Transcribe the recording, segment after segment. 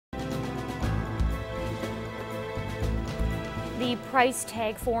The price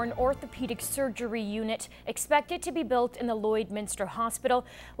tag for an orthopedic surgery unit expected to be built in the Lloydminster Hospital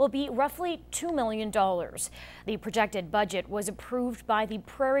will be roughly $2 million. The projected budget was approved by the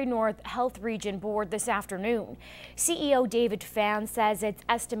Prairie North Health Region Board this afternoon. CEO David Fan says it's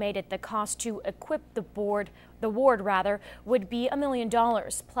estimated the cost to equip the ward would be $1 million,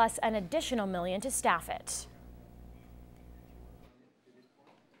 plus an additional $1 million to staff it.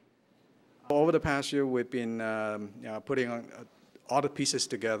 Over the past year, we've been putting all the pieces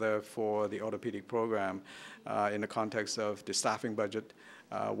together for the orthopedic program in the context of the staffing budget.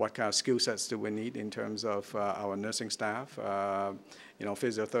 What kind of skill sets do we need in terms of our nursing staff,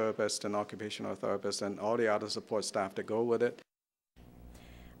 physiotherapists and occupational therapists and all the other support staff that go with it.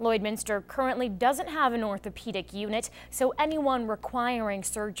 Lloydminster currently doesn't have an orthopedic unit, so anyone requiring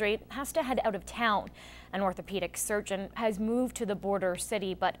surgery has to head out of town. An orthopedic surgeon has moved to the border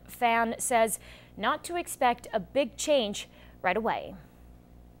city, but Fan says not to expect a big change right away.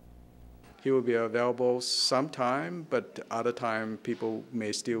 He will be available sometime, but other time people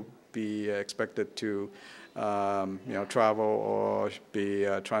may still be expected to travel or be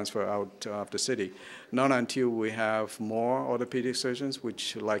transferred out of the city. Not until we have more orthopedic surgeons,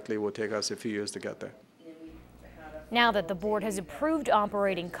 which likely will take us a few years to get there. Now that the board has approved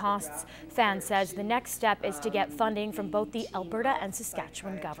operating costs, Fan says the next step is to get funding from both the Alberta and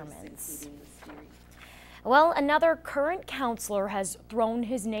Saskatchewan governments. Well, another current councillor has thrown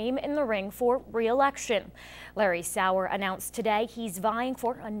his name in the ring for re-election. Larry Sauer announced today he's vying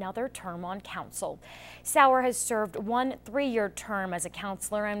for another term on council. Sauer has served one 3-year term as a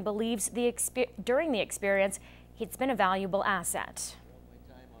councillor and believes during the experience it's been a valuable asset.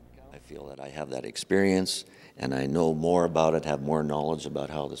 I feel that I have that experience and I know more about it, have more knowledge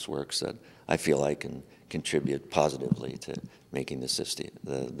about how this works, that I feel I can contribute positively to making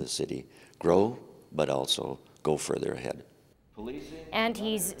the city grow, but also go further ahead. And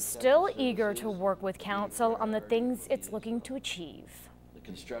he's still eager to work with council on the things it's looking to achieve.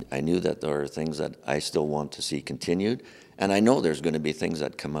 I knew that there are things that I still want to see continued, and I know there's going to be things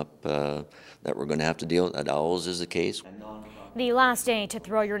that come up that we're going to have to deal with. That always is the case. The last day to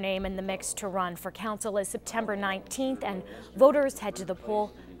throw your name in the mix to run for council is September 19th, and voters head to the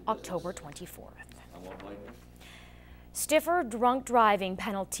poll October 24th. Stiffer drunk driving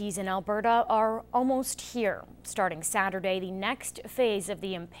penalties in Alberta are almost here. Starting Saturday, the next phase of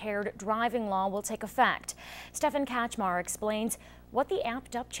the impaired driving law will take effect. Stefan Kaczmar explains what the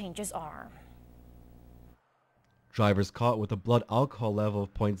amped-up changes are. Drivers caught with a blood alcohol level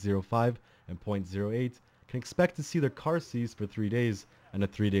of 0.05 and 0.08 can expect to see their car seized for 3 days and a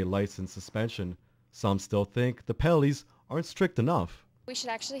 3-day license suspension. Some still think the penalties aren't strict enough. We should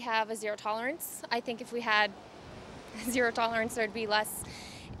actually have a zero tolerance. I think if we had zero tolerance, there'd be less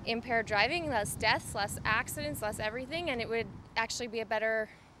impaired driving, less deaths, less accidents, less everything, and it would actually be a better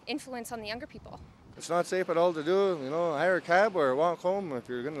influence on the younger people. It's not safe at all to do, hire a cab or walk home if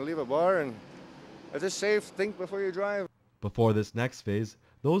you're going to leave a bar, and it's just safe, think before you drive. Before this next phase,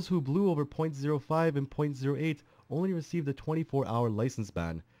 those who blew over 0.05 and 0.08 only received a 24-hour license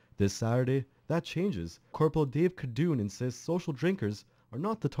ban. This Saturday, that changes. Corporal Dave Cadoon insists social drinkers are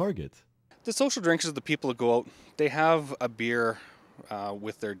not the target. The social drinkers are the people that go out, they have a beer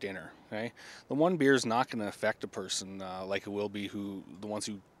with their dinner. Okay? The one beer is not going to affect a person like it will be the ones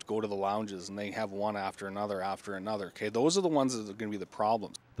who go to the lounges and they have one after another. Okay? Those are the ones that are going to be the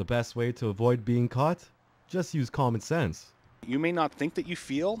problems. The best way to avoid being caught? Just use common sense. You may not think that you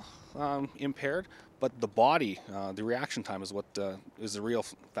feel impaired, but the body, the reaction time is what is the real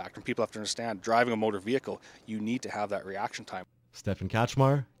factor. People have to understand, driving a motor vehicle, you need to have that reaction time. Stefan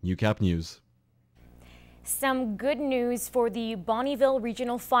Kaczmar, Newcap News. Some good news for the Bonnyville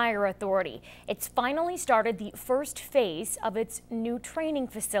Regional Fire Authority. It's finally started the first phase of its new training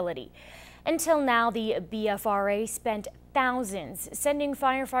facility. Until now, the BFRA spent thousands sending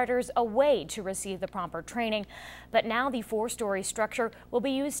firefighters away to receive the proper training, but now the 4-story structure will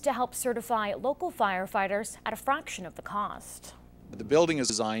be used to help certify local firefighters at a fraction of the cost. The building is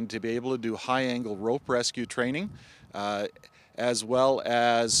designed to be able to do high-angle rope rescue training, as well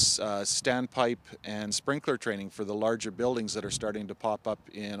as standpipe and sprinkler training for the larger buildings that are starting to pop up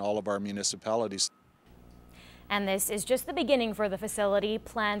in all of our municipalities. And this is just the beginning for the facility.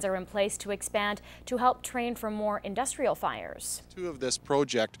 Plans are in place to expand to help train for more industrial fires. Two of this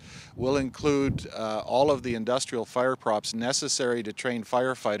project will include all of the industrial fire props necessary to train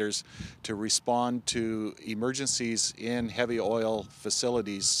firefighters to respond to emergencies in heavy oil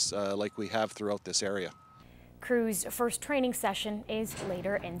facilities like we have throughout this area. Crew's first training session is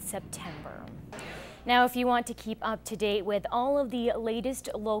later in September. Now, if you want to keep up to date with all of the latest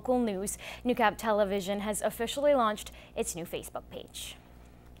local news, Newcap Television has officially launched its new Facebook page.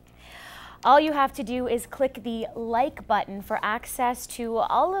 All you have to do is click the like button for access to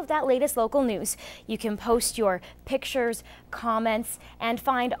all of that latest local news. You can post your pictures, comments, and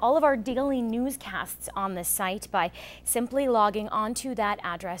find all of our daily newscasts on the site by simply logging onto that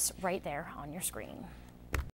address right there on your screen.